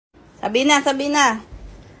Sabi na.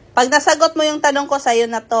 Pag nasagot mo yung tanong ko, sa'yo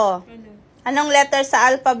na to. Anong letter sa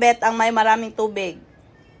alphabet ang may maraming tubig?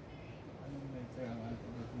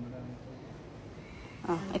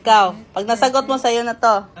 Oh, ikaw, pag nasagot mo, sa'yo na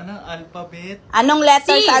to. Anong alphabet? Anong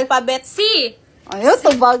letter sa alphabet? C! Ayaw,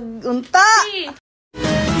 tubag unta! C!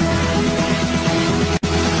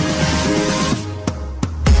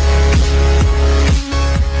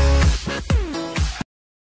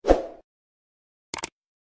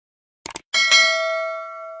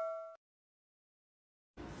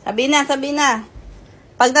 Sabi na.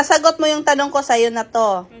 Pag nasagot mo yung tanong ko, sa'yo na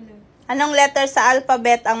to. Anong letter sa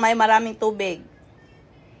alphabet ang may maraming tubig?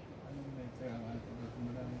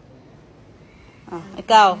 Oh,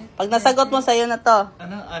 ikaw, pag nasagot mo, sa'yo na to.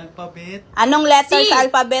 Anong alphabet? Anong letter sa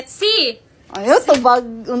alphabet? C! Ayaw, tubag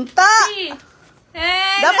unta! C!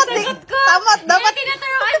 Dapat nasagot ko! dapat.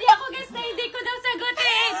 Tinuturuan niya ako guys na hindi ko daw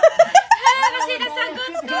sagutin! Kasi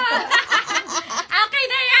nasagot ko! Okay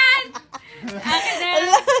na yan! Okay na yan!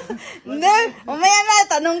 Hindi, umaya na,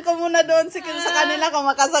 tanong ko muna doon sa kanila kung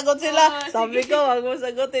makasagot sila. Sabi ko, wag mo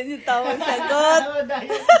sagutin yung tamang sagot.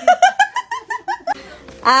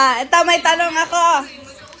 Ito may tanong ako.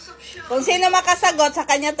 Kung sino makasagot, sa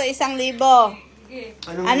kanya to 1,000.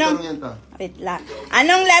 Anong tanong yan to? Wait lang.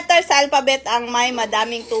 Anong letter sa alphabet ang may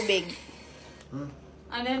madaming tubig?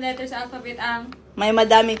 Anong letter sa alphabet ang? May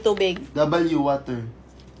madaming tubig. W, water.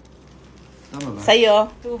 Tama ba?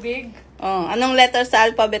 Sa'yo? Tubig. Oh, anong letter sa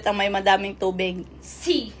alphabet ang may madaming tubig?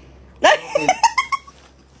 C.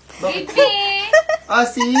 Bakit? C.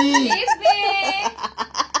 C! Give me!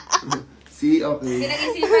 C, okay.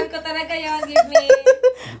 Pinag-isipan ko talaga yun. Give me.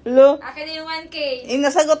 Lo. Akin na yung 1K.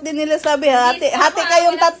 Nasagot din nila Sabby. Hati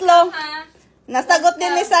kayong tatlo. Nasagot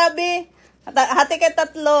din ni Sabby. Hati kayo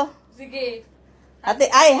tatlo. Sige.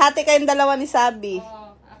 Hati kayong dalawa ni Sabby.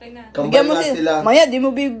 Oo, akin na. Bigyan mo sila. Maya, di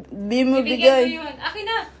mo Bibigyan bigay. ko yun. Akin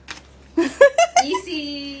na. Easy.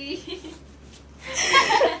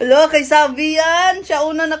 Lo, kay Sabby yan. Siya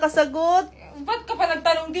una nakasagot. Ba't ka pa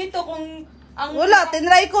nagtanong dito kung ang... Wala,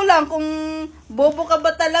 tinry ko lang kung bobo ka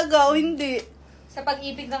ba talaga o hindi. Sa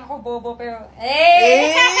pag-ibig lang ako bobo pero...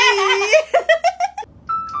 Eh!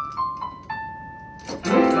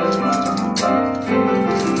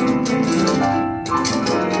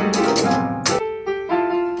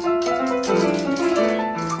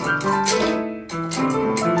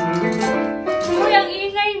 Uy, ang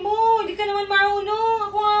ingay mo! Hindi ka naman marunong!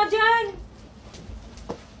 Ako nga dyan!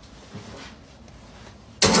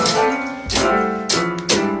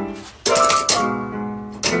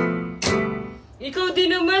 Ikaw din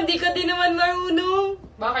naman, di ka din naman marunong.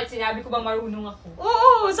 Bakit? Sinabi ko ba marunong ako?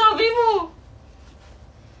 Oo, sabi mo.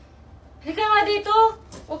 Halika nga dito.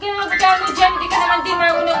 Huwag ka na magkano dyan, di ka naman din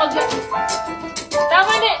marunong maglaro.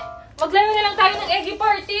 Tama na, maglaro na lang tayo ng eggy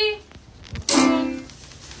party.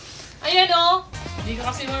 Ayan o. Hindi ka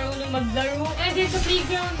kasi marunong maglaro. Dito sa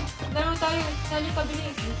playground. Laro tayo. Sali ka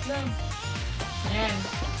bilis. Wait lang. Ayan.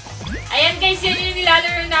 Ayan guys, yan yung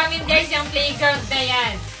nilalaro namin guys, yung playground na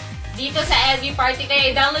yan. Dito sa Yabby Party.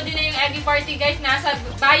 Kaya i-download din na yung Yabby Party guys. Nasa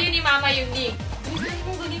bio ni Mama yung link. Galingan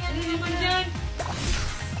mo, galingan mo naman dyan.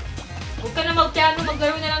 Huwag ka na mag-piano.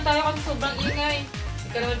 Maglaro na lang tayo kasi sobrang ingay. Hindi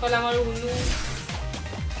ka naman pala marunong.